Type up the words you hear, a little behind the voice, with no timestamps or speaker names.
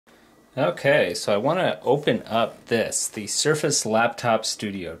Okay, so I want to open up the Surface Laptop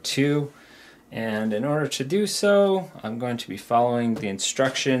Studio 2, and in order to do so, I'm going to be following the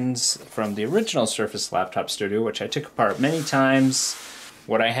instructions from the original Surface Laptop Studio, which I took apart many times.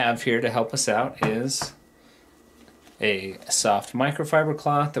 What I have here to help us out is a soft microfiber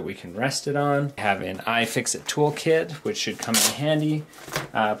cloth that we can rest it on. I have an iFixit toolkit, which should come in handy,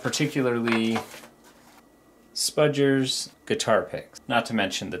 particularly spudgers, guitar picks, not to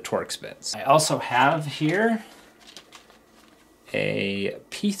mention the Torx bits. I also have here a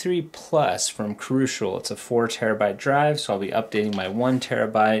P3 Plus from Crucial. It's a 4 terabyte drive, so I'll be updating my 1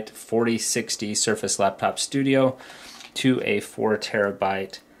 terabyte 4060 Surface Laptop Studio to a 4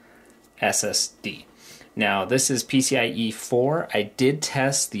 terabyte SSD. Now this is PCIe 4. I did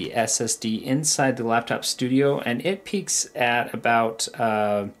test the SSD inside the Laptop Studio, and it peaks at about,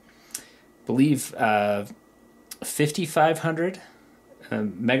 I believe, 5,500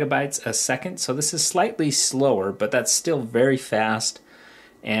 megabytes a second. So this is slightly slower, but that's still very fast.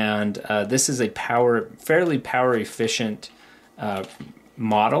 And this is a fairly power efficient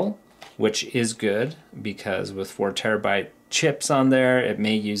model, which is good because with 4 terabyte chips on there, it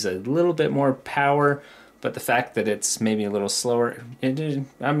may use a little bit more power. But the fact that it's maybe a little slower,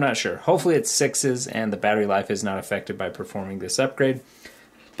 I'm not sure. Hopefully it's 6s and the battery life is not affected by performing this upgrade.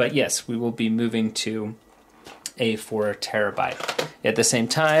 But yes, we will be moving to a 4 terabyte. At the same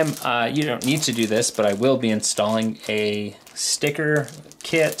time, you don't need to do this, but I will be installing a sticker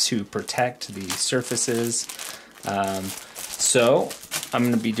kit to protect the surfaces. So I'm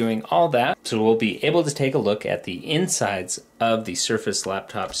going to be doing all that. So we'll be able to take a look at the insides of the Surface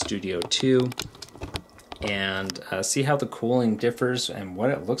Laptop Studio 2 and see how the cooling differs and what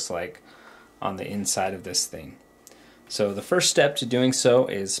it looks like on the inside of this thing. So the first step to doing so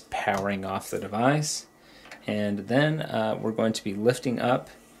is powering off the device. And then we're going to be lifting up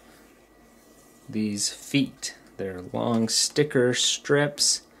these feet. They're long sticker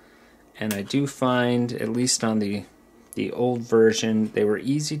strips, and I do find, at least on the old version, they were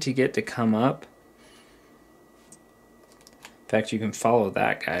easy to get to come up. In fact, you can follow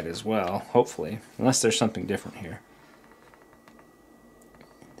that guide as well, hopefully, unless there's something different here.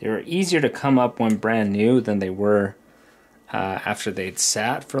 They were easier to come up when brand new than they were after they'd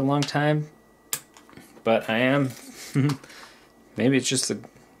sat for a long time. But I am, maybe it's just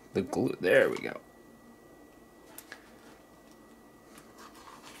the glue. There we go.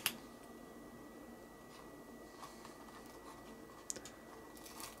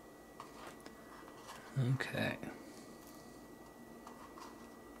 Okay.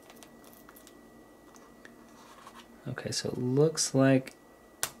 Okay, so it looks like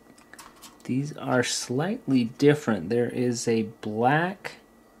these are slightly different. There is a black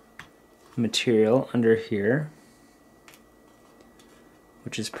material under here,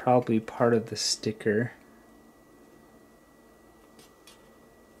 which is probably part of the sticker.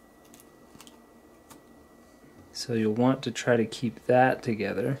 So you'll want to try to keep that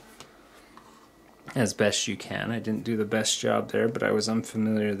together as best you can. I didn't do the best job there, but I was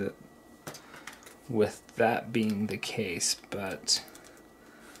unfamiliar with that being the case, but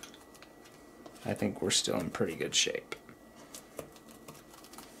I think we're still in pretty good shape.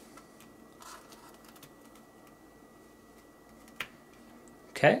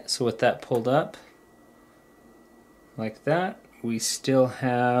 Okay, so with that pulled up like that, we still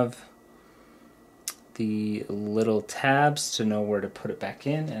have the little tabs to know where to put it back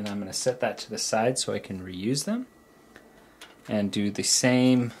in, and I'm going to set that to the side so I can reuse them and do the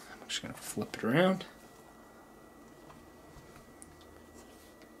same. I'm just going to flip it around.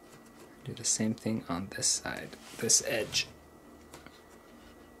 Do the same thing on this side, this edge.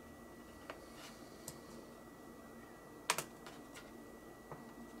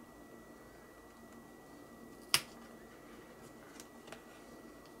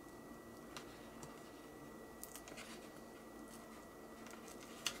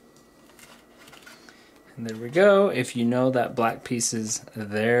 And there we go. If you know that black piece is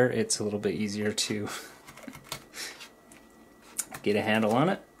there, it's a little bit easier to get a handle on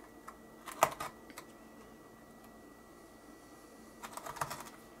it.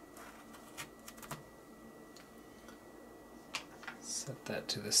 Set that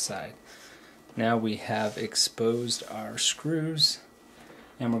to the side. Now we have exposed our screws,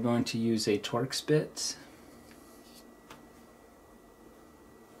 and we're going to use a Torx bit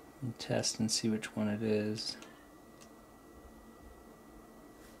and test and see which one it is.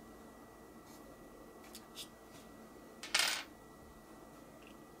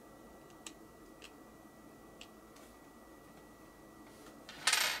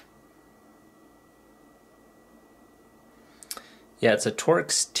 Yeah, it's a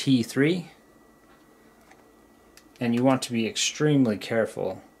Torx T3, and you want to be extremely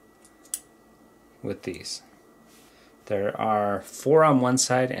careful with these. There are 4 on one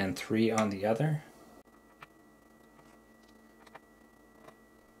side and 3 on the other.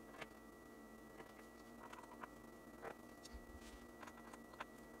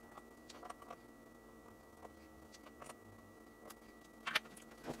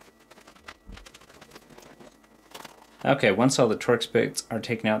 Okay, once all the Torx bits are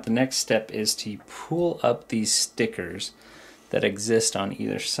taken out, the next step is to pull up these stickers that exist on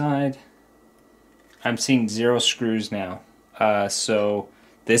either side. I'm seeing 0 screws now, so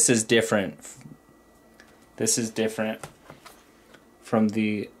this is different. This is different from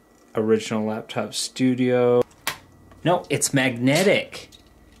the original Laptop Studio. No, it's magnetic.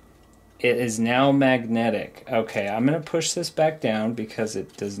 It is now magnetic. Okay, I'm going to push this back down because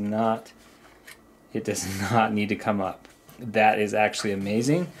it does not need to come up. That is actually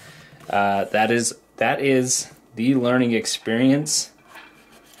amazing. That is the learning experience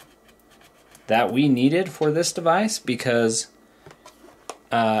that we needed for this device, because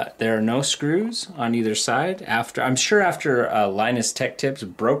there are no screws on either side. I'm sure after Linus Tech Tips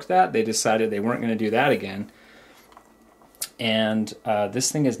broke that, they decided they weren't going to do that again. And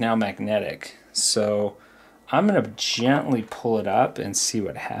this thing is now magnetic. So I'm going to gently pull it up and see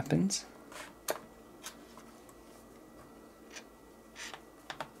what happens.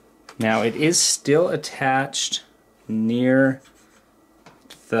 Now it is still attached near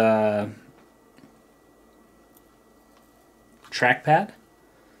the trackpad,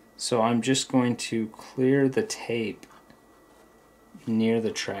 so I'm just going to clear the tape near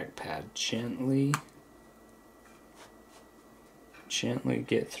the trackpad. Gently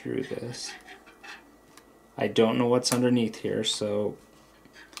get through this. I don't know what's underneath here, so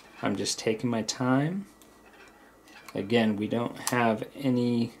I'm just taking my time. Again, we don't have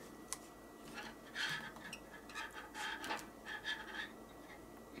any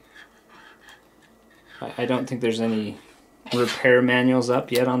I don't think there's any repair manuals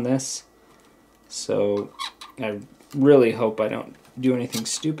up yet on this, so I really hope I don't do anything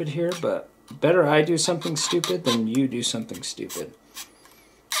stupid here, but better I do something stupid than you do something stupid.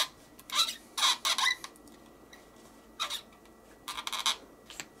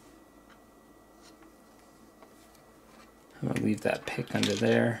 I'm going to leave that pick under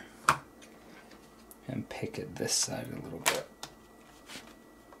there and pick it this side a little bit.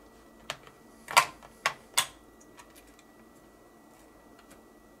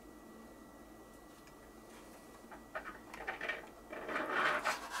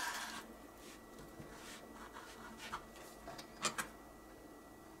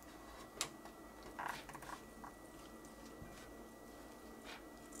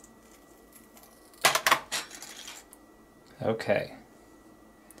 Okay,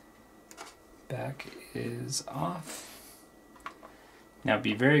 back is off. Now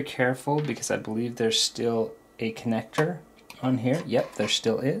be very careful, because I believe there's still a connector on here. Yep, there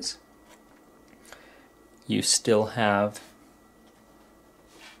still is. You still have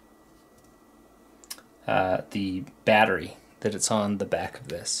the battery that it's on the back of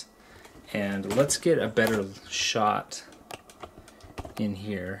this. And let's get a better shot in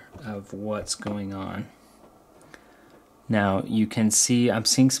here of what's going on. Now you can see I'm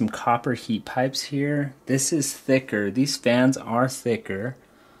seeing some copper heat pipes here. This is thicker. These fans are thicker.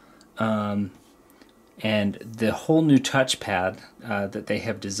 And the whole new touchpad that they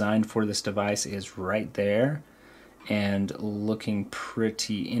have designed for this device is right there and looking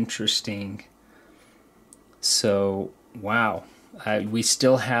pretty interesting. So, wow. We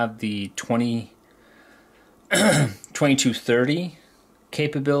still have the 2230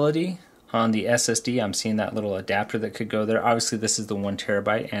 capability on the SSD. I'm seeing that little adapter that could go there. Obviously this is the 1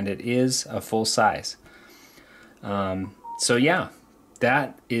 terabyte and it is a full size. So yeah,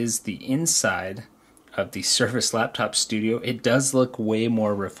 that is the inside of the Surface Laptop Studio. It does look way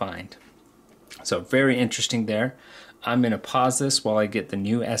more refined. So very interesting there. I'm going to pause this while I get the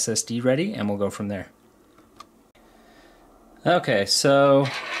new SSD ready and we'll go from there. Okay, so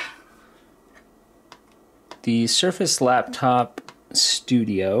the Surface Laptop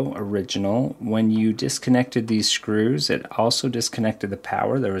Studio original, when you disconnected these screws, it also disconnected the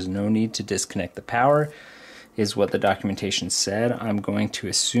power. There was no need to disconnect the power, is what the documentation said. I'm going to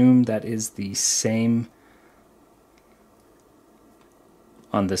assume that is the same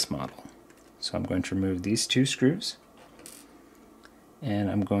on this model. So I'm going to remove these 2 screws, and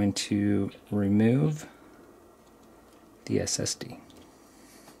I'm going to remove the SSD.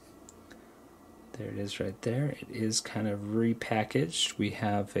 There it is right there. It is kind of repackaged. We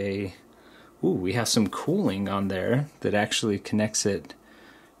have a Ooh, we have some cooling on there that actually connects it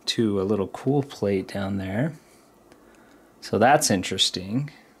to a little cool plate down there. So that's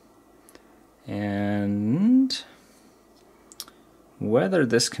interesting. And whether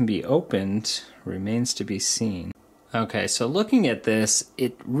this can be opened remains to be seen. Okay, so looking at this,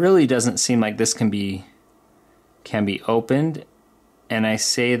 it really doesn't seem like this can be opened. And I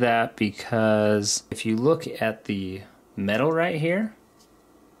say that because if you look at the metal right here,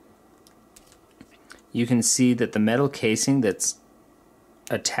 you can see that the metal casing that's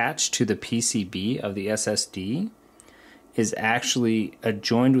attached to the PCB of the SSD is actually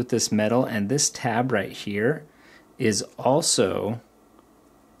adjoined with this metal, and this tab right here is also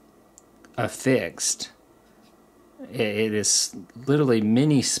affixed. It is literally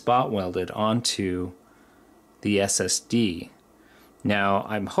mini spot welded onto the SSD. Now,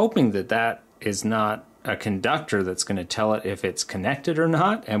 I'm hoping that that is not a conductor that's going to tell it if it's connected or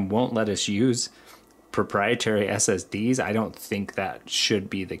not and won't let us use proprietary SSDs. I don't think that should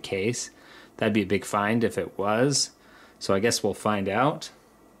be the case. That'd be a big find if it was. So I guess we'll find out.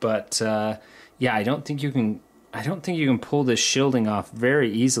 But yeah, I don't think you can pull this shielding off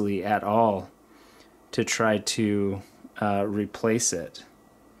very easily at all to try to replace it.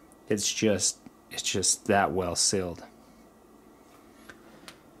 It's just that well sealed.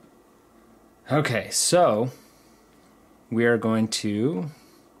 Okay, so we are going to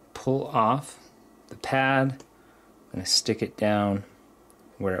pull off the pad. I'm going to stick it down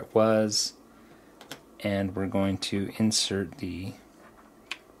where it was, and we're going to insert the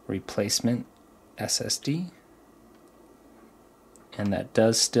replacement SSD, and that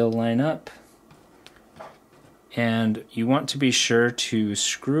does still line up. And you want to be sure to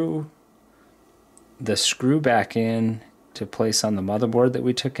screw the screw back in to place on the motherboard that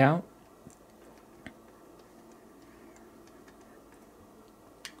we took out.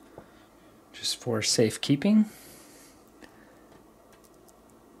 Just for safekeeping.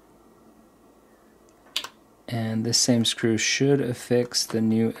 And this same screw should affix the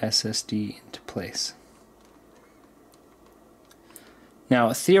new SSD into place.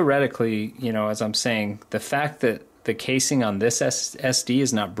 Now, theoretically, you know, as I'm saying, the fact that the casing on this SSD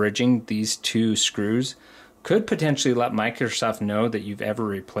is not bridging these two screws could potentially let Microsoft know that you've ever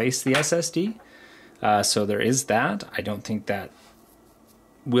replaced the SSD. So there is that. I don't think that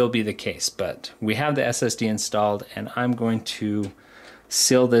will be the case, but we have the SSD installed, and I'm going to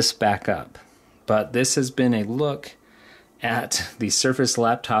seal this back up. But this has been a look at the Surface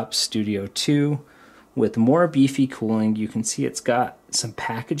Laptop Studio 2 with more beefy cooling. You can see it's got some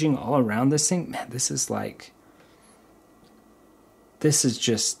packaging all around this thing. Man, this is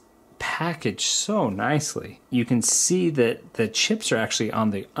just packaged so nicely. You can see that the chips are actually on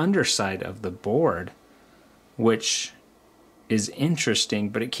the underside of the board, which is interesting,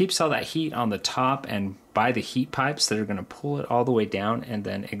 but it keeps all that heat on the top and by the heat pipes that are going to pull it all the way down and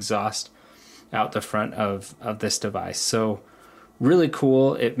then exhaust out the front of this device. So really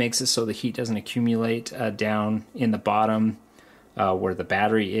cool. It makes it so the heat doesn't accumulate down in the bottom where the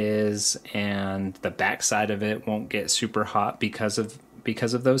battery is, and the back side of it won't get super hot because of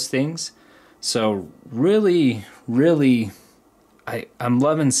those things. So really, I'm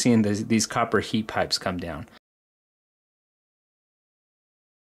loving seeing these copper heat pipes come down.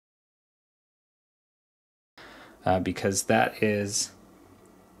 Because that is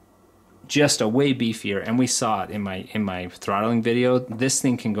just a way beefier, and we saw it in my throttling video. This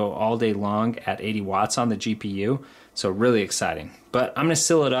thing can go all day long at 80 watts on the GPU, so really exciting. But I'm going to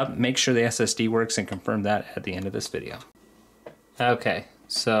seal it up, make sure the SSD works, and confirm that at the end of this video. Okay,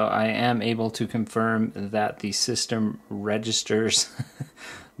 so I am able to confirm that the system registers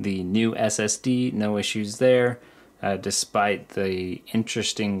the new SSD, no issues there. Despite the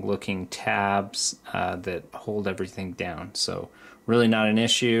interesting looking tabs that hold everything down. So really not an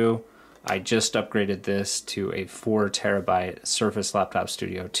issue. I just upgraded this to a 4 terabyte Surface Laptop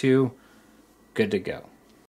Studio 2. Good to go.